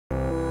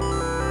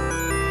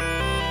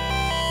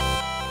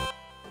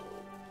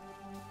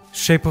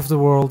Shape of the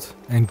World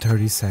and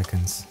 30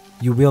 Seconds.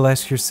 You will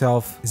ask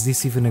yourself, is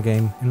this even a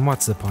game and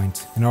what's the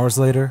point? And hours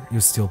later, you're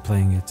still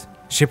playing it.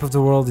 Shape of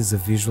the World is a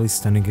visually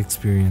stunning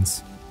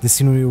experience. The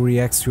scenery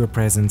reacts to your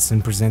presence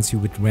and presents you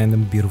with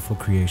random beautiful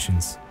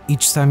creations.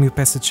 Each time you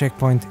pass a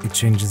checkpoint, it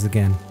changes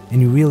again, and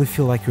you really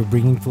feel like you're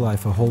bringing to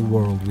life a whole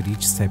world with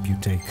each step you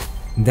take.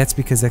 And that's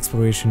because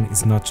exploration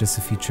is not just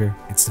a feature,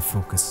 it's the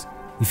focus.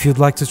 If you'd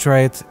like to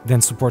try it,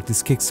 then support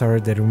this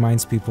Kickstarter that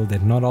reminds people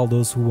that not all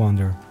those who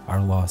wander are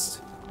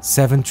lost.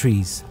 7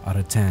 trees out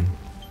of 10.